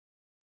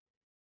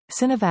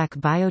Sinovac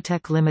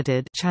Biotech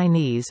Limited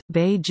Chinese,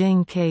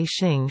 Beijing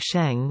Ke-Xing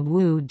Sheng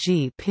Wu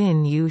Ji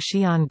Pin Yu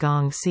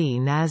Xiangong C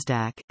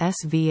Nasdaq,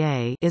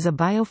 SVA is a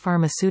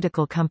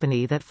biopharmaceutical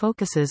company that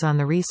focuses on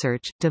the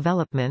research,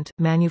 development,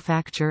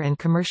 manufacture and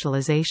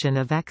commercialization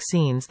of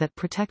vaccines that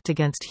protect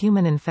against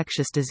human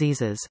infectious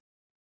diseases.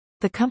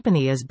 The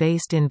company is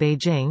based in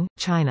Beijing,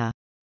 China.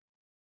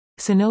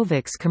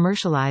 Sinovac's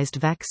commercialized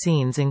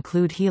vaccines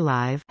include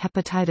HELIVE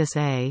hepatitis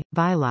A,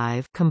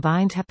 BILIVE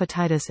combined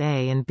hepatitis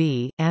A and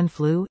B,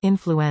 ANFLU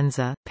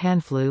influenza,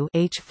 PANFLU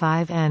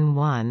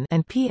H5N1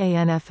 and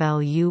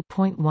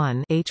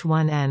PANFLU.1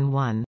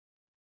 H1N1.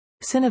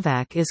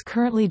 Sinovac is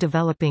currently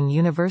developing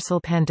universal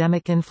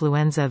pandemic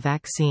influenza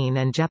vaccine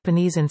and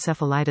Japanese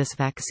encephalitis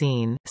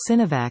vaccine.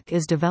 Sinovac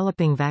is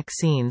developing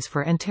vaccines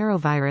for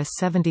enterovirus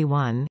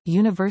 71,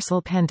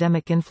 universal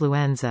pandemic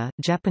influenza,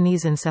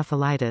 Japanese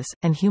encephalitis,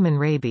 and human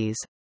rabies.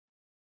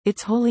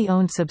 Its wholly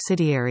owned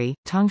subsidiary,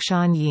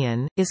 Tangshan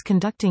Yian, is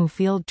conducting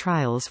field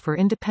trials for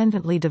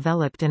independently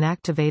developed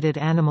inactivated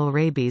animal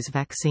rabies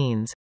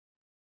vaccines.